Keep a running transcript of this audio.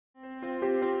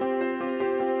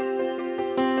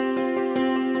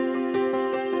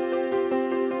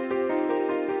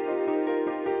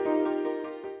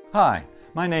Hi,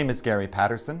 my name is Gary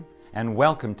Patterson, and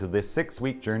welcome to this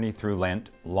 6-week journey through Lent,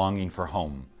 Longing for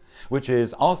Home, which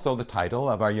is also the title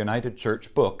of our United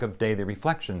Church book of daily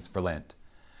reflections for Lent.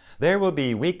 There will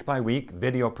be week-by-week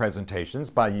video presentations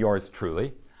by yours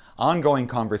truly, ongoing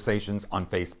conversations on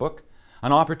Facebook,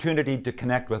 an opportunity to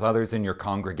connect with others in your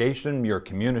congregation, your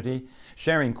community,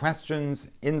 sharing questions,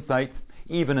 insights,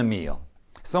 even a meal.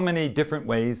 So many different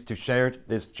ways to share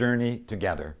this journey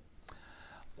together.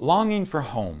 Longing for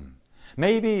home.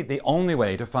 Maybe the only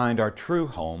way to find our true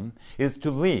home is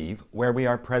to leave where we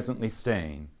are presently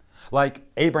staying. Like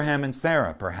Abraham and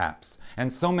Sarah, perhaps,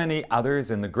 and so many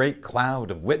others in the great cloud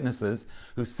of witnesses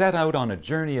who set out on a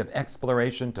journey of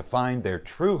exploration to find their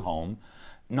true home,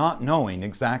 not knowing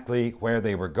exactly where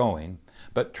they were going,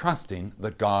 but trusting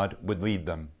that God would lead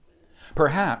them.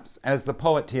 Perhaps, as the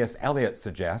poet T.S. Eliot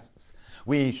suggests,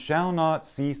 we shall not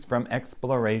cease from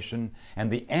exploration,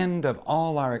 and the end of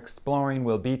all our exploring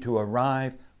will be to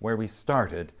arrive where we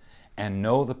started and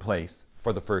know the place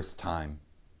for the first time.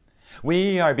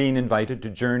 We are being invited to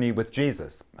journey with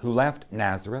Jesus, who left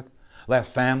Nazareth,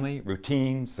 left family,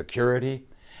 routine, security,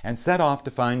 and set off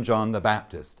to find John the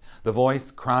Baptist, the voice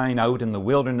crying out in the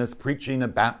wilderness preaching a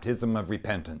baptism of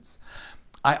repentance.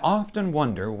 I often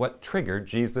wonder what triggered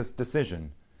Jesus'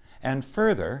 decision, and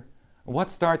further, what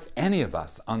starts any of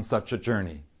us on such a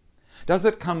journey? Does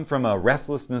it come from a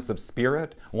restlessness of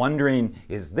spirit, wondering,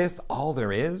 is this all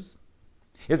there is?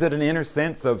 Is it an inner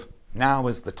sense of, now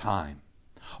is the time?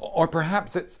 Or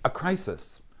perhaps it's a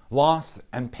crisis, loss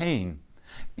and pain,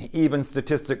 even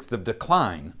statistics of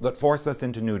decline that force us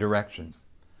into new directions.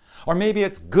 Or maybe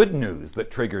it's good news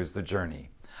that triggers the journey,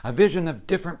 a vision of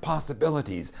different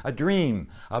possibilities, a dream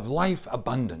of life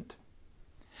abundant.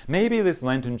 Maybe this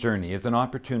Lenten journey is an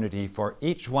opportunity for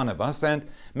each one of us, and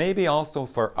maybe also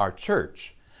for our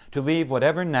church, to leave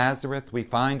whatever Nazareth we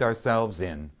find ourselves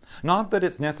in. Not that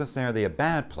it's necessarily a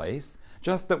bad place,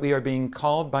 just that we are being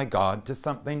called by God to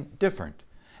something different,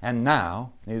 and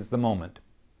now is the moment.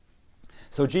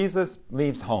 So Jesus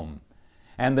leaves home,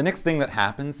 and the next thing that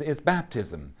happens is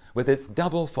baptism, with its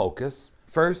double focus.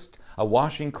 First, a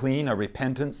washing clean, a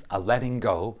repentance, a letting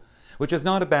go, which is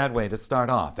not a bad way to start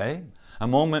off, eh? A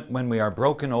moment when we are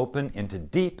broken open into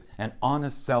deep and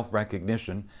honest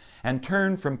self-recognition and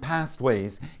turn from past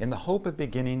ways in the hope of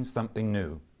beginning something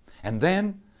new. And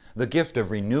then, the gift of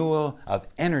renewal of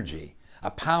energy, a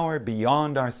power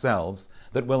beyond ourselves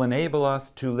that will enable us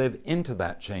to live into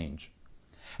that change.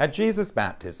 At Jesus'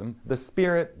 baptism, the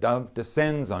Spirit dove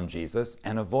descends on Jesus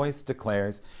and a voice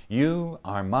declares, "You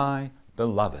are my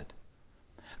beloved."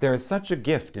 There is such a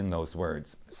gift in those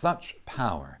words, such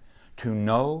power to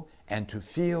know and to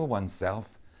feel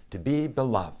oneself to be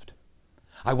beloved.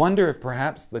 I wonder if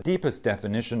perhaps the deepest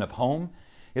definition of home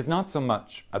is not so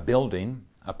much a building,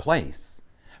 a place.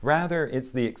 Rather,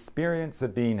 it's the experience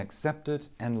of being accepted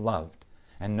and loved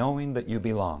and knowing that you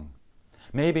belong.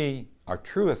 Maybe our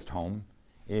truest home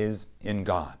is in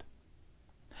God.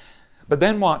 But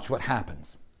then watch what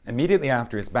happens. Immediately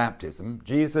after his baptism,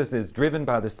 Jesus is driven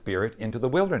by the Spirit into the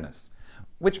wilderness,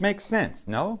 which makes sense,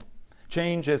 no?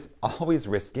 Change is always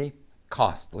risky,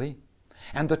 costly,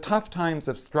 and the tough times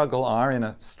of struggle are, in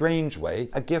a strange way,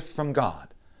 a gift from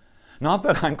God. Not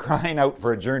that I'm crying out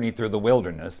for a journey through the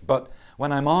wilderness, but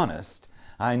when I'm honest,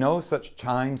 I know such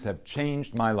times have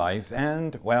changed my life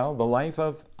and, well, the life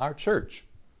of our church.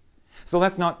 So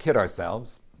let's not kid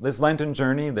ourselves. This Lenten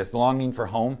journey, this longing for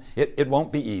home, it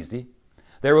won't be easy.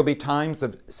 There will be times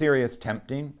of serious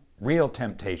tempting, real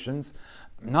temptations,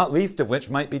 not least of which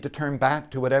might be to turn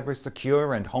back to whatever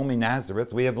secure and homey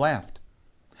Nazareth we have left.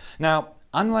 Now,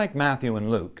 unlike Matthew and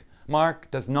Luke,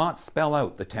 Mark does not spell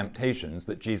out the temptations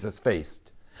that Jesus faced,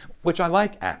 which I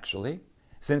like actually,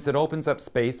 since it opens up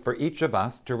space for each of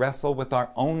us to wrestle with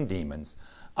our own demons,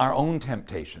 our own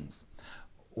temptations.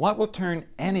 What will turn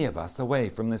any of us away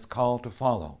from this call to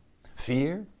follow?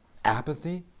 Fear?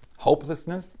 Apathy?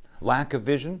 Hopelessness? Lack of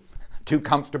vision? Too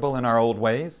comfortable in our old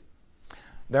ways?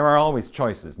 There are always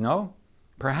choices, no?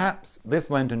 Perhaps this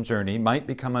Lenten journey might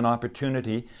become an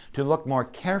opportunity to look more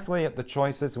carefully at the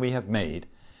choices we have made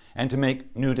and to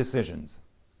make new decisions.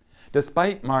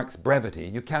 Despite Mark's brevity,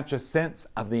 you catch a sense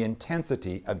of the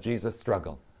intensity of Jesus'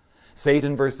 struggle.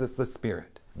 Satan versus the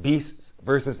Spirit, beasts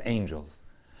versus angels.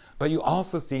 But you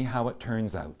also see how it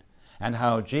turns out, and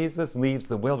how Jesus leaves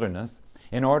the wilderness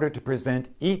in order to present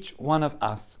each one of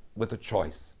us with a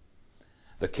choice.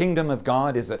 The kingdom of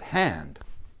God is at hand.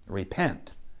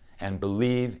 Repent and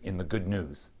believe in the good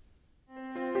news.